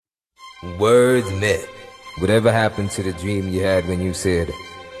Words myth. Whatever happened to the dream you had when you said,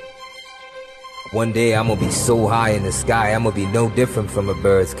 one day I'm gonna be so high in the sky, I'm gonna be no different from the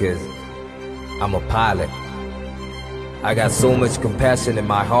birds, cause I'm a pilot. I got so much compassion in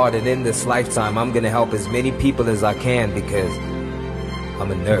my heart, and in this lifetime I'm gonna help as many people as I can because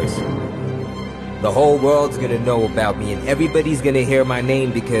I'm a nurse. The whole world's gonna know about me, and everybody's gonna hear my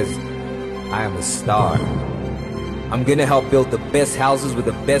name because I am a star. I'm gonna help build the best houses with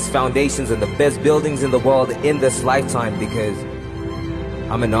the best foundations and the best buildings in the world in this lifetime because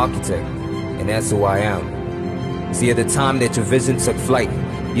I'm an architect, and that's who I am. See, at the time that your vision took flight,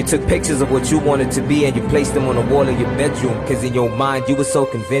 you took pictures of what you wanted to be and you placed them on the wall in your bedroom because in your mind you were so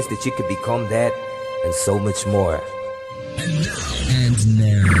convinced that you could become that and so much more. And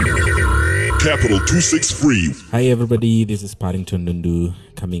now. Capital 263. Hi everybody, this is Paddington Nundu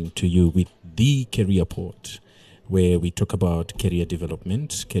coming to you with the Career Port, where we talk about career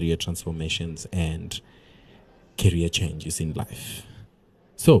development, career transformations, and career changes in life.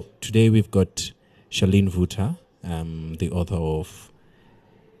 So today we've got Charlene Vhuta, the author of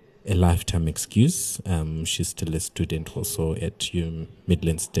A Lifetime Excuse. She's still a student also at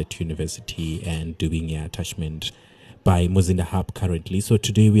Midland State University and doing an attachment by Muzinda Hub currently. So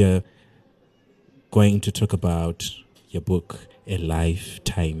today we are going to talk about your book, A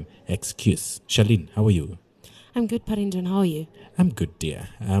Lifetime Excuse. Charlene, how are you? I'm good, Paddington. How are you? I'm good, dear.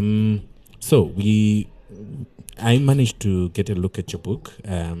 I managed to get a look at your book,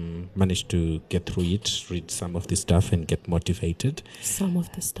 managed to get through it, read some of the stuff and get motivated. Some of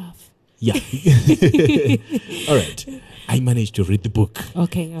the stuff. Yeah. All right. I managed to read the book.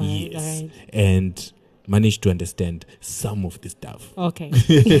 Okay, all right, yes. all right. And managed to understand some of the stuff. Okay.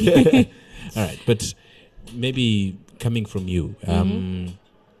 All right. But maybe coming from you,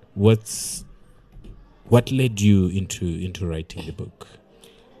 what led you into writing the book?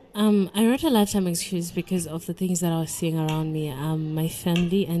 I wrote A Lifetime Excuse because of the things that I was seeing around me. My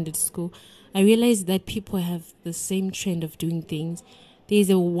family and at school, I realized that people have the same trend of doing things. There's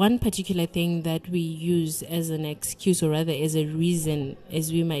one particular thing that we use as an excuse, or rather as a reason,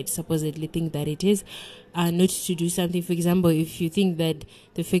 as we might supposedly think that it is, not to do something. For example, if you think that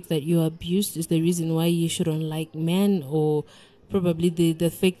the fact that you are abused is the reason why you shouldn't like men, or probably the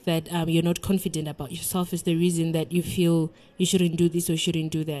fact that you're not confident about yourself is the reason that you feel you shouldn't do this or shouldn't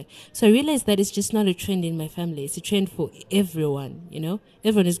do that. So I realized that it's just not a trend in my family. It's a trend for everyone, you know.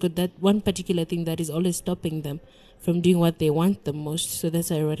 Everyone has got that one particular thing that is always stopping them from doing what they want the most. So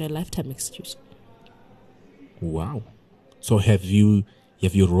that's why I wrote A Lifetime Excuse. Wow. So have you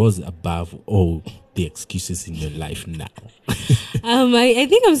rose above all the excuses in your life now? I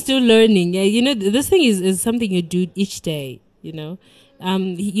think I'm still learning. Yeah, you know, this thing is something you do each day. You know,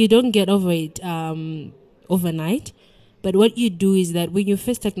 you don't get over it overnight. But what you do is that when you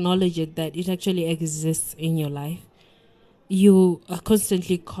first acknowledge it, that it actually exists in your life, you are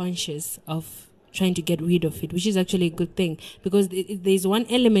constantly conscious of trying to get rid of it, which is actually a good thing. Because there's one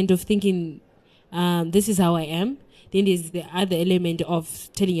element of thinking, this is how I am. Then there's the other element of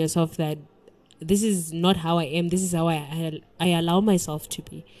telling yourself that this is not how I am. This is how I allow myself to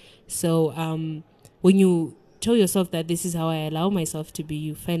be. So when you tell yourself that this is how I allow myself to be,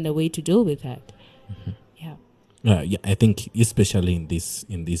 you find a way to deal with that. Mm-hmm. Yeah. Yeah, I think especially in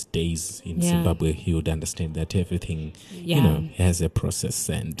these days in Zimbabwe, you would understand that everything, has a process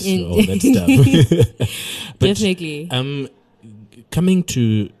and all that stuff. But, definitely. Coming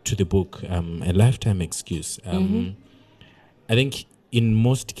to the book, A Lifetime Excuse. I think in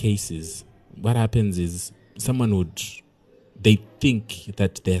most cases, what happens is they think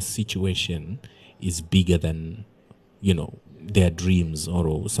that their situation is bigger than, their dreams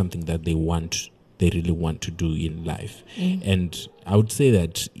or something that they really want to do in life. And I would say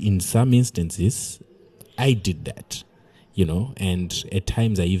that in some instances, I did that, and at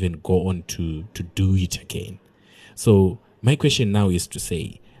times I even go on to do it again. So my question now is to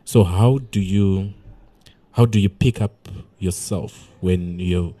say, so how do you pick up yourself when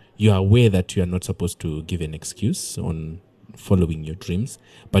you are aware that you are not supposed to give an excuse on following your dreams,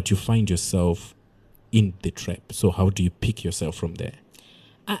 but you find yourself in the trap? So how do you pick yourself from there?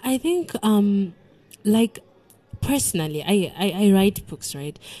 I think, personally, I write books,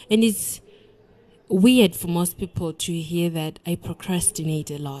 right? And it's weird for most people to hear that I procrastinate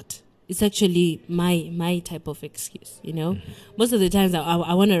a lot. It's actually my type of excuse, Most of the times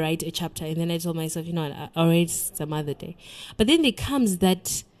I want to write a chapter and then I tell myself, I'll write some other day. But then there comes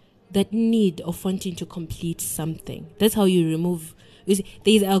that need of wanting to complete something. That's how you remove.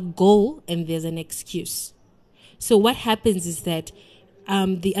 There's a goal and there's an excuse. So what happens is that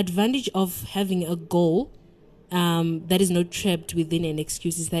the advantage of having a goal that is not trapped within an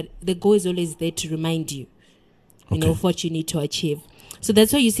excuse is that the goal is always there to remind you, you know, of what you need to achieve. So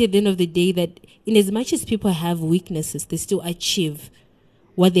that's why you see at the end of the day that in as much as people have weaknesses, they still achieve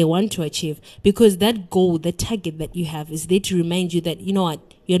what they want to achieve, because that goal, the target that you have is there to remind you that, you know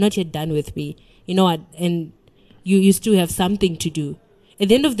what, you're not yet done with me, you know what, and you still have something to do. At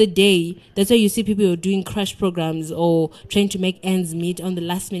the end of the day, that's why you see people who are doing crash programs or trying to make ends meet on the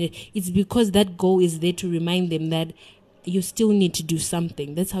last minute. It's because that goal is there to remind them that you still need to do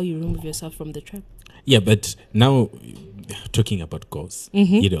something. That's how you remove yourself from the trap. Yeah, but now talking about goals,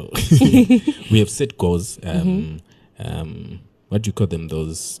 you know, we have set goals. What do you call them?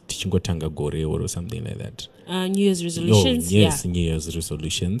 Those Tichingotanga Gore or something like that. New Year's resolutions. Yes, New Year's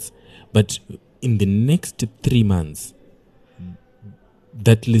resolutions. But in the next 3 months,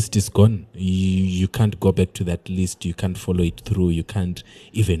 that list is gone. You can't go back to that list. You can't follow it through. You can't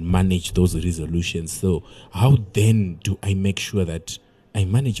even manage those resolutions. So how then do I make sure that I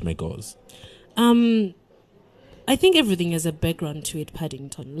manage my goals? I think everything has a background to it,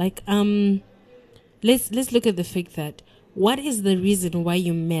 Paddington. Like, let's look at the fact that what is the reason why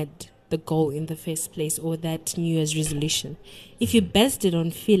you made the goal in the first place, or that New Year's resolution? If you based it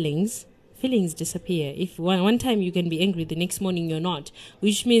on feelings disappear. If one time you can be angry, the next morning you're not,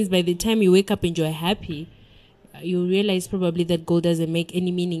 which means by the time you wake up and you're happy, you realize probably that goal doesn't make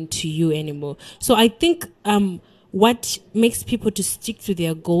any meaning to you anymore. So I think what makes people to stick to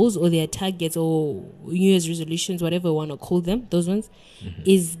their goals or their targets or New Year's resolutions, whatever you want to call them, those ones,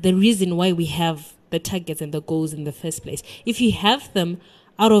 is the reason why we have the targets and the goals in the first place. If you have them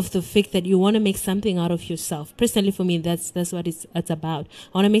out of the fact that you want to make something out of yourself, personally for me, that's what it's about.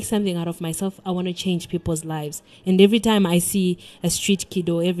 I want to make something out of myself. I want to change people's lives. And every time I see a street kid,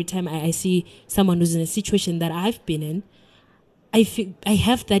 or every time I see someone who's in a situation that I've been in, I feel I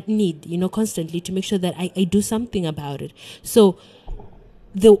have that need, you know, constantly to make sure that I do something about it. So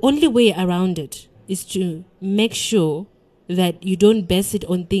the only way around it is to make sure that you don't base it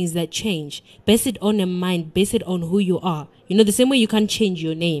on things that change. Base it on a mind, base it on who you are. You know, the same way you can't change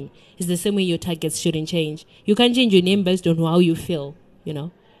your name is the same way your targets shouldn't change. You can't change your name based on how you feel, you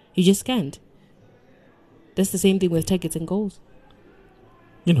know. You just can't. That's the same thing with targets and goals.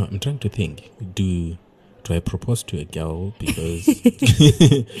 You know, I'm trying to think, do I propose to a girl? Because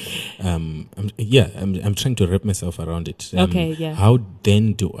I'm trying to wrap myself around it. How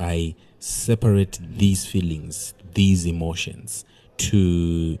then do I separate these feelings, these emotions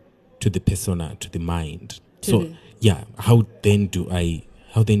to the persona, to the mind? How then do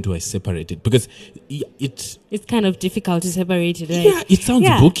I separate it? Because it's kind of difficult to separate it, right? Yeah, it sounds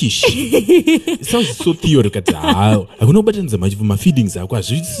bookish. It sounds so theoretical. I don't know about my feelings.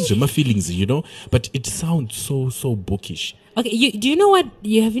 My feelings, you know. But it sounds so bookish. Okay, do you know what?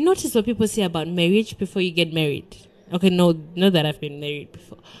 Have you noticed what people say about marriage before you get married? Okay, no, not that I've been married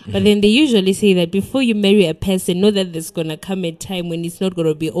before. But then they usually say that before you marry a person, know that there's going to come a time when it's not going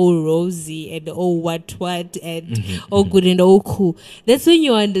to be all rosy and all what and all good and all cool. That's when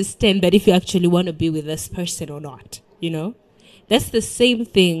you understand that if you actually want to be with this person or not, you know? That's the same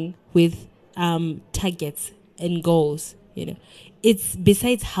thing with targets and goals, you know? It's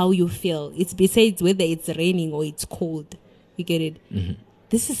besides how you feel. It's besides whether it's raining or it's cold. You get it?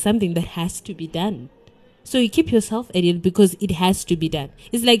 This is something that has to be done. So you keep yourself at it because it has to be done.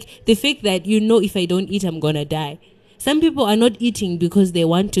 It's like the fact that, you know, if I don't eat, I'm going to die. Some people are not eating because they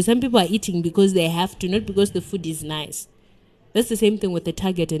want to. Some people are eating because they have to, not because the food is nice. That's the same thing with the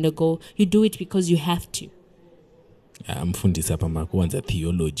target and the goal. You do it because you have to. I'm fundisa pamakuanza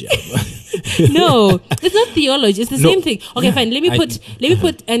theology. No, it's not theology. It's the same thing. Okay, fine. Let me put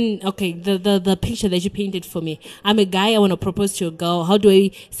the picture that you painted for me. I'm a guy. I want to propose to a girl. How do I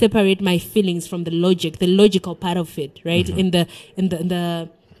separate my feelings from the logical part of it, right? In the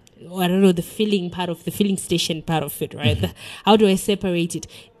I don't know, the feeling part of the filling station part of it, right? How do I separate it?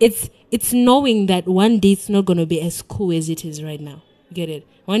 It's knowing that one day it's not going to be as cool as it is right now. You get it?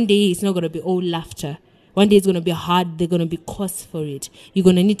 One day it's not going to be all laughter. One day it's going to be hard. They're going to be costs for it. You're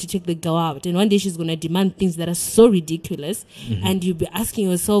going to need to take the girl out. And one day she's going to demand things that are so ridiculous. And you'll be asking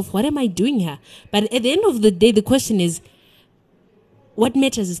yourself, what am I doing here? But at the end of the day, the question is, what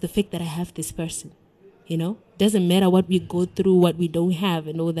matters is the fact that I have this person. You know? Doesn't matter what we go through, what we don't have,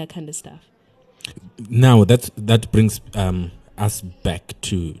 and all that kind of stuff. Now, that brings us back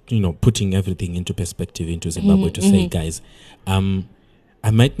to, you know, putting everything into perspective into Zimbabwe to say, guys,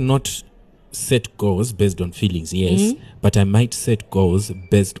 I might not set goals based on feelings, yes, but I might set goals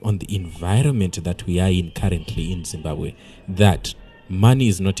based on the environment that we are in currently in Zimbabwe. That money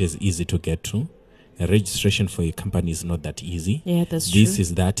is not as easy to get to. A registration for a company is not that easy. Yeah, that's true. This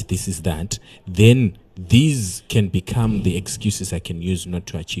is that. Then these can become the excuses I can use not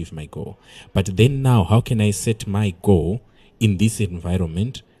to achieve my goal. But then now, how can I set my goal in this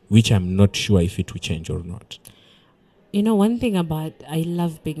environment, which I'm not sure if it will change or not? You know, one thing I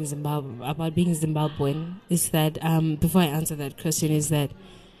love being Zimbabwean is that before I answer that question is that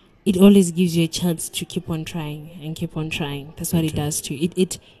it always gives you a chance to keep on trying and keep on trying. That's what it does to you.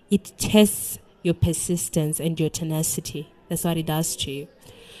 It tests your persistence and your tenacity. That's what it does to you.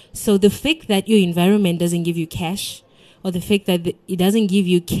 So the fact that your environment doesn't give you cash, or the fact that it doesn't give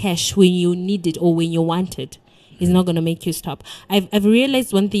you cash when you need it or when you want it, is not going to make you stop. I've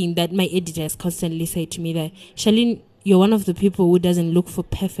realized one thing that my editor has constantly said to me, that Charlene, you're one of the people who doesn't look for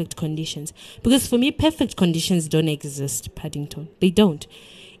perfect conditions. Because for me, perfect conditions don't exist, Paddington. They don't.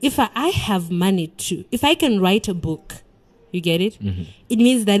 If I have money if I can write a book, you get it? Mm-hmm. It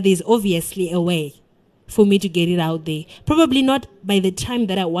means that there's obviously a way for me to get it out there. Probably not by the time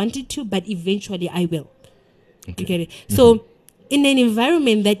that I want it to, but eventually I will. Okay. You get it? Mm-hmm. So in an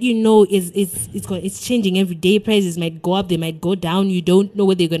environment that you know it's changing every day, prices might go up, they might go down, you don't know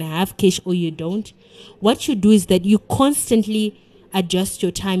whether you're going to have cash or you don't. What you do is that you constantly adjust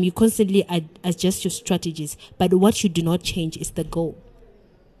your time, you constantly adjust your strategies, but what you do not change is the goal.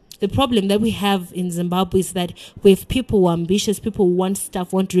 The problem that we have in Zimbabwe is that we have people who are ambitious, people who want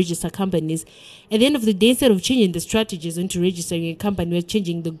stuff, want to register companies. At the end of the day, instead of changing the strategies into registering a company, we're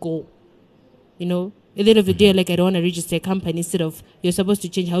changing the goal. You know, at the end of the day, like, I don't want to register a company. Instead of, you're supposed to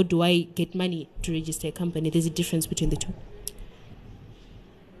change, how do I get money to register a company? There's a difference between the two.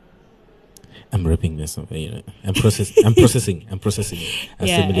 I'm wrapping this up. You know, I'm processing,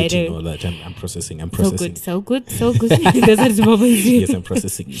 assimilating all that. I'm processing. So good. That's what Zimbabweans do. Yes, I'm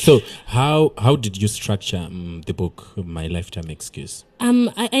processing. So, how did you structure the book, My Lifetime Excuse?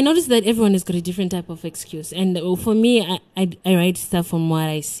 I noticed that everyone has got a different type of excuse, and for me, I write stuff from what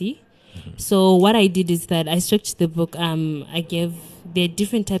I see. Mm-hmm. So what I did is that I structured the book. There are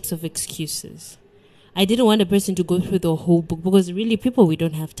different types of excuses. I didn't want a person to go through the whole book, because really, people, we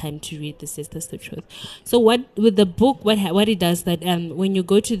don't have time to read this. That's the truth. So with the book, what it does that when you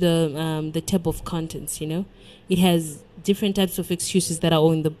go to the tab of contents, you know, it has different types of excuses that are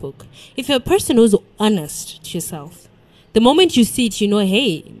all in the book. If you're a person who's honest to yourself, the moment you see it, you know,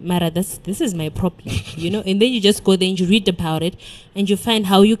 hey, Mara, this is my problem, you know, and then you just go there and you read about it and you find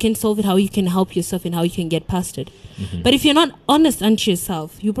how you can solve it, how you can help yourself, and how you can get past it. Mm-hmm. But if you're not honest unto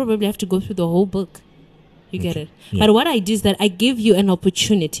yourself, you probably have to go through the whole book. You get it? Yeah. But what I do is that I give you an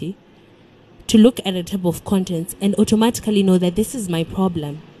opportunity to look at a table of contents and automatically know that this is my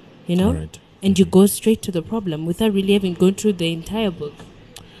problem, you know? Right. And you go straight to the problem without really having gone through the entire book.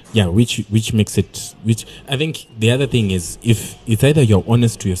 Yeah, which makes it, which I think the other thing is, if it's either you're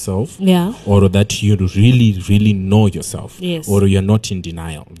honest to yourself, yeah, or that you really, really know yourself, yes, or you're not in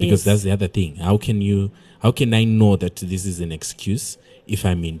denial. Because yes, that's the other thing. How can I know that this is an excuse if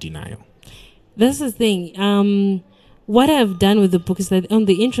I'm in denial? That's the thing. What I've done with the book is that on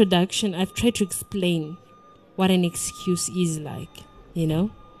the introduction, I've tried to explain what an excuse is like, you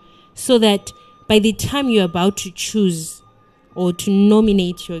know, so that by the time you're about to choose or to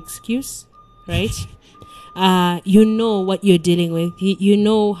nominate your excuse, right, you know what you're dealing with. You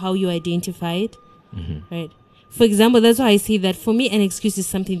know how you identify it, mm-hmm, right? For example, that's why I say that for me, an excuse is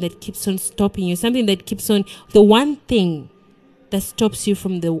something that keeps on stopping you, something that keeps on, the one thing that stops you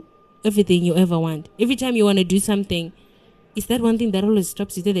from everything you ever want. Every time you want to do something, it's that one thing that always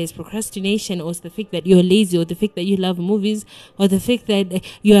stops you. Either it's procrastination, or it's the fact that you're lazy, or the fact that you love movies, or the fact that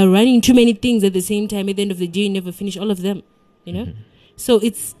you are running too many things at the same time. At the end of the day, you never finish all of them, you know? Mm-hmm. So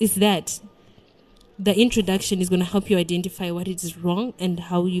it's that. The introduction is going to help you identify what is wrong and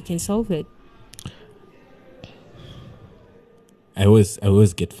how you can solve it. I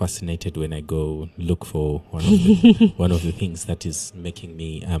always get fascinated when I go look for one of the things that is making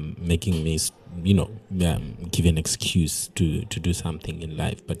me you know, give an excuse to do something in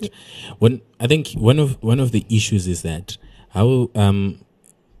life. But I think one of the issues is that how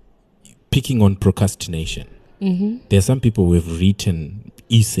picking on procrastination. Mm-hmm. There are some people who have written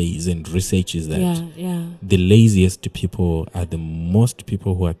essays and researches that the laziest people are the most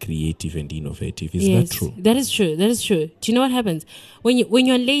people who are creative and innovative. Is that true? That is true. That is true. Do you know what happens when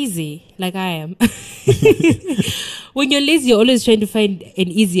you're lazy, like I am? When you're lazy, you're always trying to find an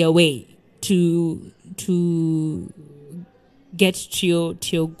easier way to get to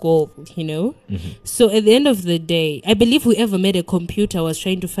your goal, you know? Mm-hmm. So at the end of the day, I believe whoever made a computer was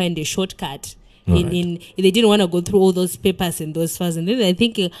trying to find a shortcut. Right. They didn't want to go through all those papers and those files, and then they're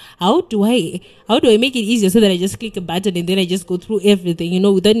thinking, how do I make it easier so that I just click a button and then I just go through everything, you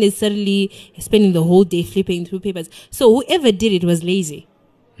know, without necessarily spending the whole day flipping through papers. So whoever did it was lazy.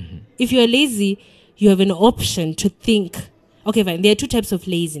 Mm-hmm. If you're lazy, you have an option to think. Okay, fine. There are two types of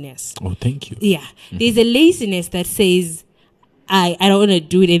laziness. Oh, thank you. Yeah. There's a laziness that says, I don't want to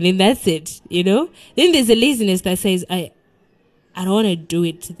do it, and then that's it, Then there's a laziness that says, I don't want to do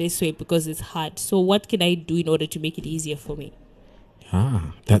it this way because it's hard. So what can I do in order to make it easier for me?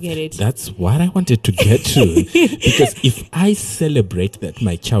 That's what I wanted to get to. Because if I celebrate that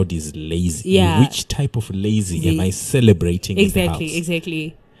my child is lazy, which type of lazy am I celebrating in the house?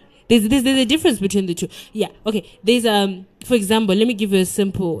 Exactly. There's a difference between the two. Yeah. Okay. There's for example, let me give you a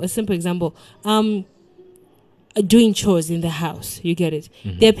simple example. Doing chores in the house, you get it.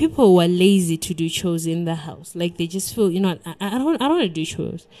 There are people who are lazy to do chores in the house. Like they just feel, I don't want to do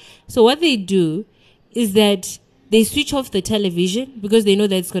chores. So what they do is that they switch off the television because they know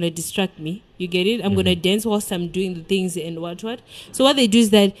that it's going to distract me. You get it? I'm going to dance whilst I'm doing the things and what. So what they do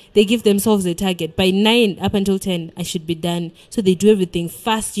is that they give themselves a target. By 9 up until 10, I should be done. So they do everything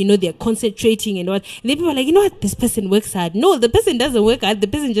fast. They're concentrating and what. And then people are like, this person works hard. No, the person doesn't work hard. The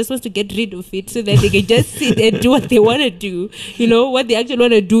person just wants to get rid of it so that they can just sit and do what they want to do. What they actually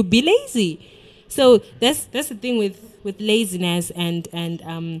want to do, be lazy. So that's the thing with laziness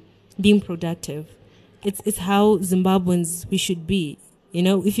and being productive. It's how Zimbabweans we should be.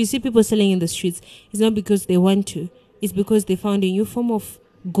 If you see people selling in the streets, it's not because they want to. It's because they found a new form of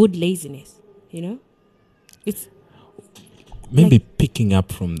good laziness. It's maybe picking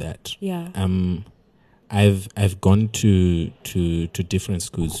up from that. Yeah. I've gone to different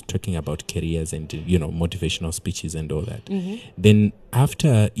schools talking about careers and motivational speeches and all that. Then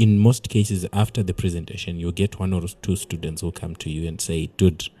in most cases after the presentation, you get one or two students who come to you and say,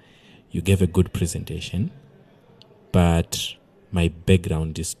 "Dude, you gave a good presentation, but my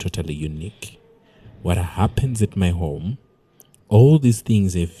background is totally unique. What happens at my home, all these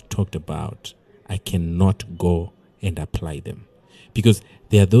things they've talked about, I cannot go and apply them." Because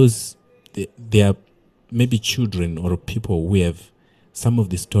there are maybe children or people who have some of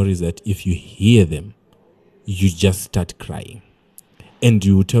the stories that if you hear them, you just start crying. And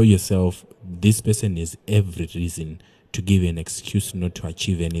you tell yourself, this person has every reason to give an excuse not to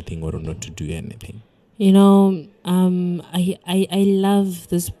achieve anything or not to do anything. I love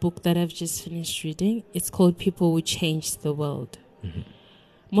this book that I've just finished reading. It's called People Who Changed the World.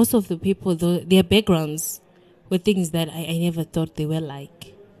 Most of the people, though, their backgrounds were things that I never thought they were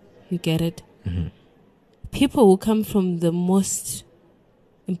like. You get it? People who come from the most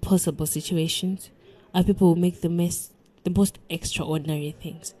impossible situations are people who make the most extraordinary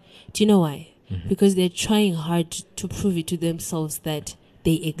things. Do you know why? Because they're trying hard to prove it to themselves that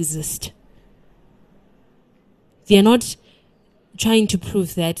they exist. They're not trying to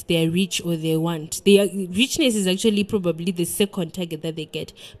prove that they are rich or they want. Richness is actually probably the second target that they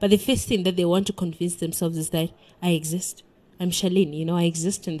get. But the first thing that they want to convince themselves is that I exist. I'm Charlene, I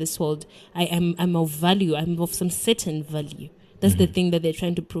exist in this world. I'm of value. I'm of some certain value. That's the thing that they're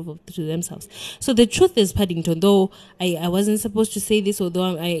trying to prove to themselves. So the truth is, Paddington, though I wasn't supposed to say this,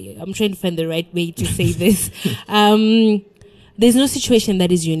 although I'm trying to find the right way to say this, there's no situation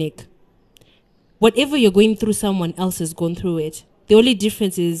that is unique. Whatever you're going through, someone else has gone through it. The only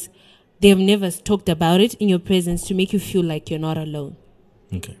difference is they have never talked about it in your presence to make you feel like you're not alone.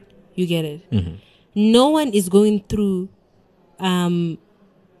 Okay. You get it? No one is going through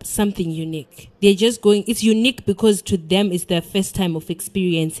something unique. They're just it's unique because to them it's their first time of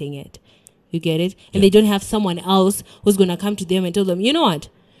experiencing it. You get it? And they don't have someone else who's going to come to them and tell them, you know what?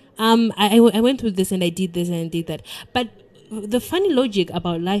 I went through this and I did this and I did that. But the funny logic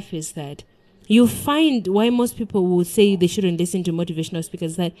about life is that you find why most people will say they shouldn't listen to motivational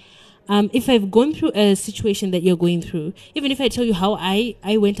speakers that if I've gone through a situation that you're going through, even if I tell you how I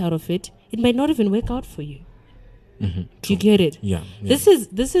went out of it, it might not even work out for you. You get it? Yeah. This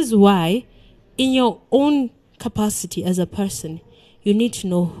is why, in your own capacity as a person, you need to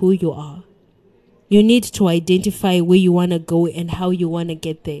know who you are. You need to identify where you want to go and how you want to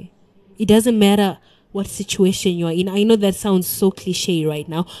get there. It doesn't matter what situation you are in. I know that sounds so cliche right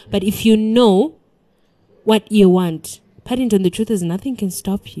now, but if you know what you want, Paddington, the truth is nothing can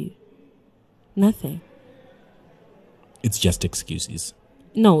stop you. Nothing. It's just excuses.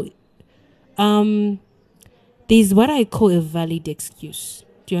 No. There's what I call a valid excuse.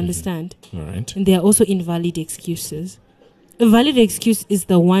 Do you understand? All right. And there are also invalid excuses. A valid excuse is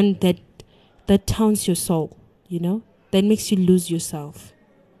the one that taunts your soul, that makes you lose yourself.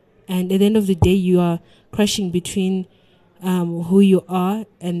 And at the end of the day, you are crashing between who you are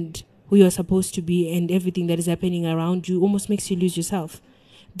and who you are supposed to be, and everything that is happening around you almost makes you lose yourself.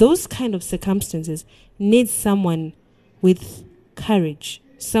 Those kind of circumstances need someone with courage,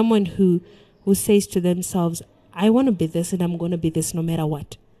 someone who says to themselves, I want to be this and I'm going to be this no matter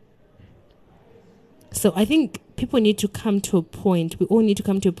what. So I think people need to come to a point, we all need to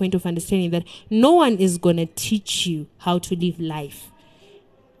come to a point of understanding that no one is going to teach you how to live life.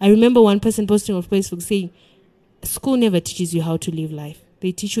 I remember one person posting on Facebook saying, school never teaches you how to live life.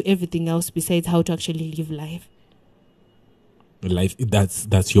 They teach you everything else besides how to actually live life. Life,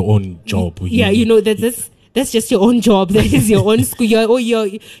 that's your own job. Yeah, that's just your own job. That is your own school.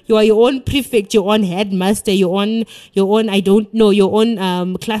 You are your own prefect, your own headmaster, your own your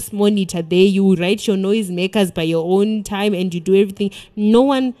own class monitor. There, you write your noisemakers by your own time, and you do everything. No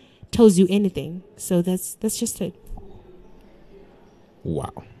one tells you anything. So that's just it.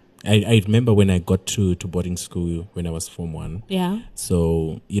 Wow. I remember when I got to boarding school when I was Form 1. Yeah.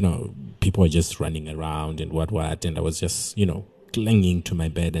 So, people were just running around and what, and I was just, clinging to my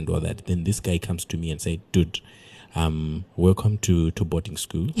bed and all that. Then this guy comes to me and said, dude, welcome to boarding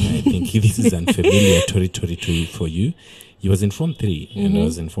school. I think this is unfamiliar territory for you. He was in Form 3 and I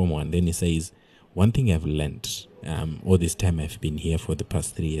was in Form 1. Then he says, one thing I've learned all this time I've been here for the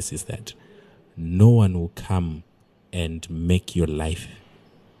past 3 years is that no one will come and make your life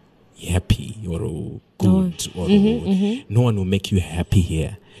happy or good no one will make you happy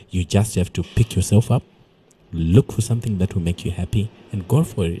here. You just have to pick yourself up, look for something that will make you happy and go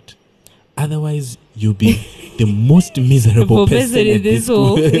for it. Otherwise you'll be the most miserable person in this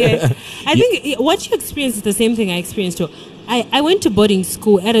school. Yeah. I think what you experienced is the same thing I experienced too. I went to boarding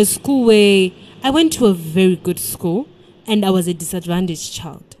school at a school where I went to a very good school and I was a disadvantaged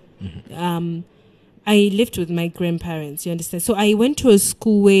child. I lived with my grandparents, you understand? So I went to a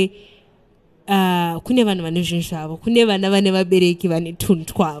school where you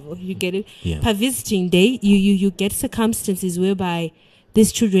get it? Yeah. Per visiting day, you get circumstances whereby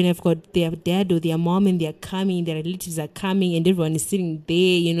these children have got their dad or their mom and they're coming, their relatives are coming and everyone is sitting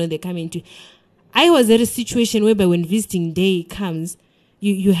there, they're coming to. I was at a situation whereby when visiting day comes,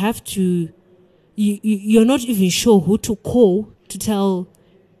 you have to, you're not even sure who to call to tell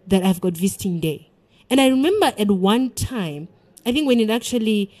that I've got visiting day. And I remember at one time, I think when it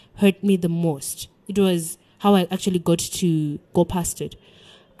actually hurt me the most, it was how I actually got to go past it.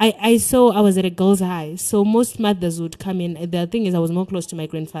 I was at a girls' high, so most mothers would come in. The thing is, I was more close to my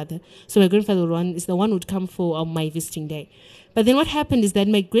grandfather, so my grandfather is the one who would come for my visiting day. But then what happened is that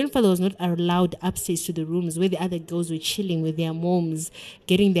my grandfather was not allowed upstairs to the rooms where the other girls were chilling with their moms,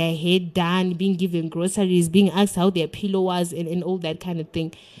 getting their hair done, being given groceries, being asked how their pillow was, and all that kind of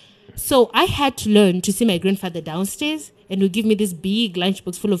thing. So I had to learn to see my grandfather downstairs and would give me this big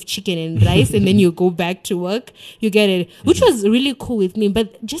lunchbox full of chicken and rice and then you go back to work. You get it? Which was really cool with me.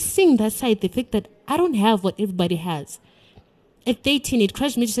 But just seeing that side, the fact that I don't have what everybody has. At 13, it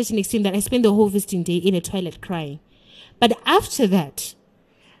crushed me to such an extent that I spent the whole visiting day in a toilet crying. But after that,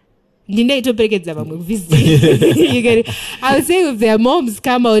 you get it? I would say if their moms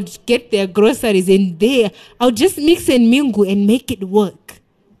come out, get their groceries in there, I'll just mix and mingle and make it work.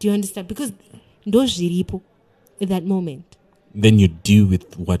 Do you understand? Because those people at that moment. Then you deal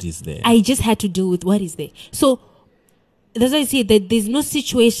with what is there. I just had to deal with what is there. So that's why I say that there's no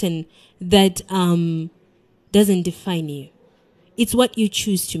situation that doesn't define you. It's what you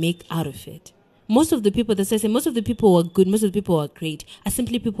choose to make out of it. Most of the people, that's why I say most of the people who are good, most of the people who are great, are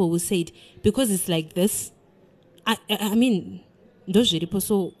simply people who say it because it's like this. I mean,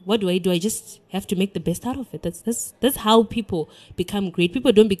 so what do? I just have to make the best out of it. That's how people become great.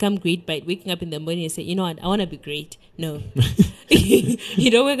 People don't become great by waking up in the morning and say, you know what, I want to be great. No.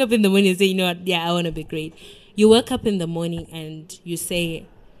 You don't wake up in the morning and say, you know what, yeah, I want to be great. You wake up in the morning and you say,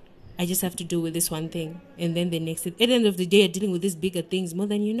 I just have to do with this one thing. And then the next, at the end of the day, you're dealing with these bigger things more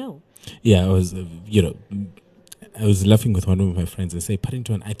than you know. Yeah, I was, I was laughing with one of my friends and say,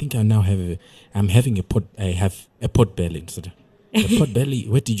 Paddington, I think I now have I have a pot belly. A pot belly,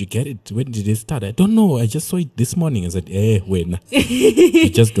 where did you get it? When did it start? I don't know. I just saw it this morning. I said, when? You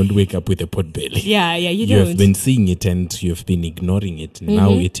just don't wake up with a pot belly. Yeah, you You don't. have been seeing it and you've been ignoring it. Mm-hmm.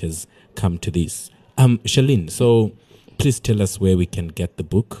 Now it has come to this. Charlene, so please tell us where we can get the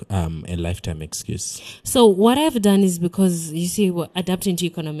book, A Lifetime Excuse. So what I've done is, because you see, we're adapting to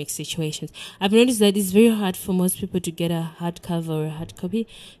economic situations, I've noticed that it's very hard for most people to get a hardcover or a hard copy.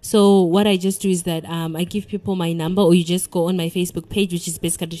 So what I just do is that I give people my number, or you just go on my Facebook page, which is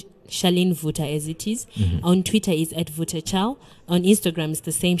basically Charlene Vhuta as it is. Mm-hmm. On Twitter is @VhutaChow. On Instagram it's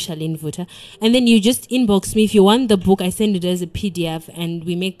the same Charlene Vhuta. And then you just inbox me if you want the book. I send it as a PDF and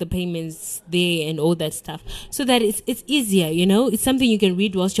we make the payments there and all that stuff, so that it's easier, It's something you can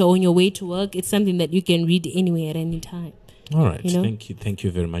read whilst you're on your way to work. It's something that you can read anywhere at any time. All right. Thank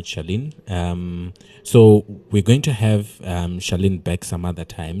you very much, Charlene. So we're going to have Charlene back some other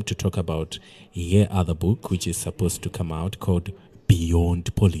time to talk about her other book, which is supposed to come out, called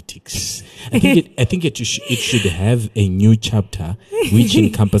beyond politics. I think it should have a new chapter which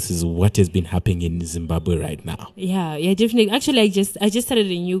encompasses what has been happening in Zimbabwe right now. Yeah, definitely. Actually, I just started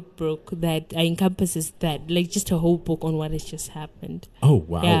a new book that encompasses that, like just a whole book on what has just happened. Oh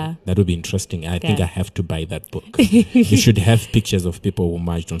wow, Yeah. that would be interesting. I think I have to buy that book. You should have pictures of people who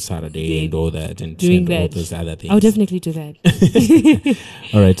marched on Saturday and all that, and all those other things. I'll definitely do that.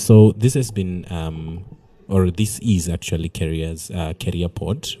 All right, so this has been this is actually Career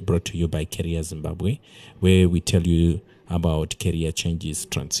Pod, brought to you by Career Zimbabwe, where we tell you about career changes,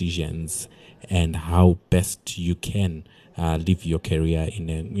 transitions, and how best you can live your career in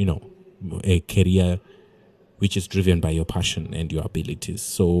a career which is driven by your passion and your abilities.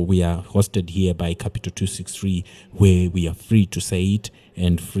 So we are hosted here by Capital 263, where we are free to say it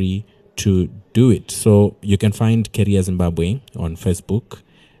and free to do it. So you can find Career Zimbabwe on Facebook,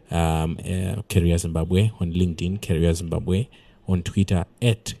 Career Zimbabwe on LinkedIn, Career Zimbabwe on Twitter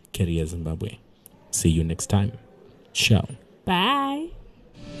 @Career Zimbabwe. See you next time. Ciao. Bye.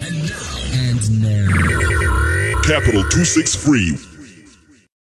 And now. Capital 263